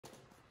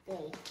3.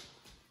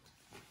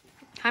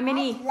 How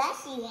many?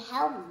 Let's see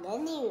how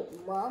many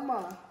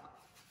mama.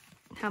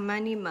 How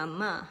many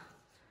mama?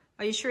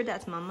 Are you sure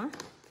that's mama?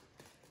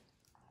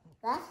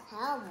 That's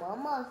how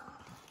mama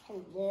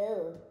can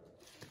do.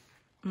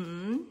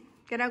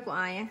 Cái đó của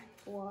ai á?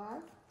 1,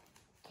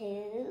 2,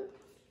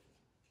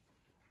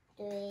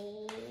 3,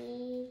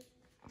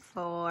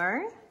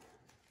 4,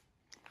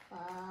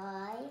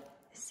 5,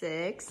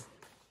 6,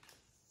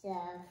 7,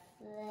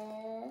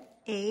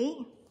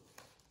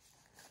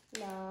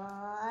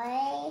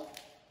 8,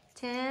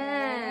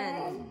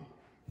 9,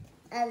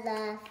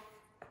 10.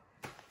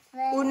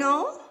 11.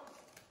 Uno,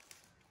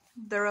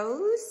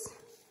 dos,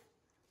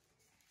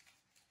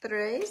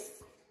 tres,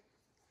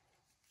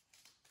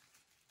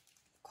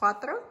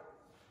 cuatro,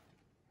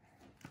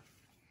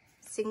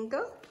 cinco.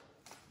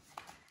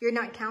 You're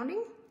not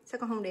counting? Sao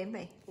con không đếm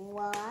vậy?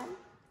 1,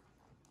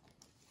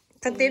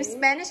 Con đếm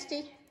Spanish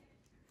đi.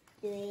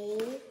 3,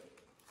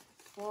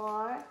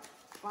 4,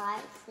 5,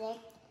 6.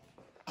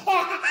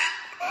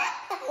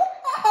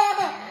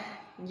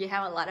 You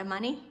have a lot of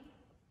money?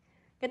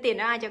 Cái tiền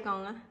đó ai cho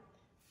con á?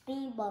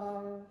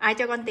 Bebong. Ai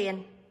cho con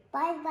tiền?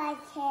 Bye bye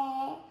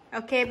cat.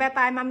 Ok, bye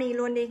bye mami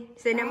luôn đi.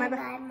 Say Bye bye bye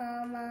bye.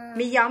 mama.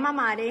 Mi gió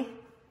mama đi.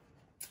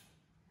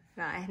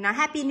 Rồi, nói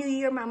Happy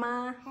New Year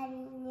mama. Happy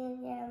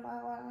New Year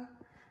mama.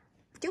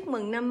 Chúc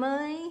mừng năm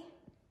mới.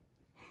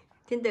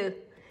 Thiên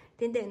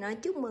Từ nói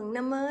chúc mừng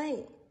năm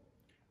mới.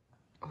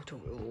 Ôi trời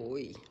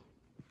ơi.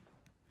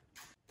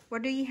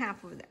 What do you have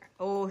over there?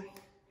 Ôi,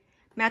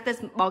 Mathis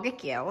bỏ cái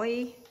kẹo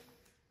ấy.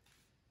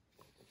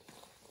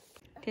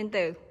 Thiên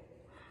Từ,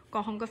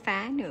 con không có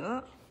phá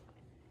nữa.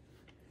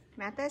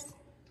 Mathis.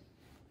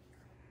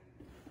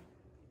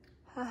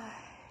 I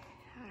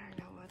don't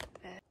know what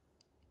that.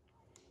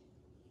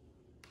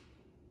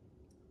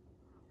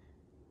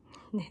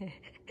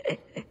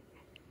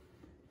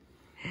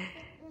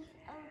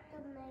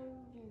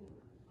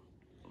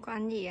 Có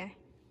ăn gì vậy?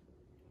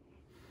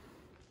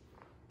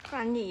 Có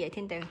ăn gì vậy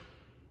Thiên Từ?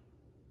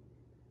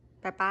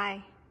 Bye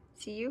bye.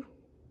 See you.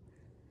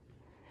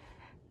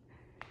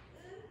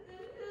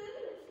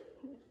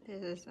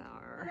 This is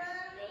our...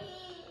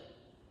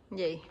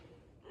 Gì?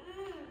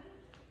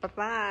 Bye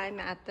bye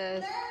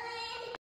Mathis.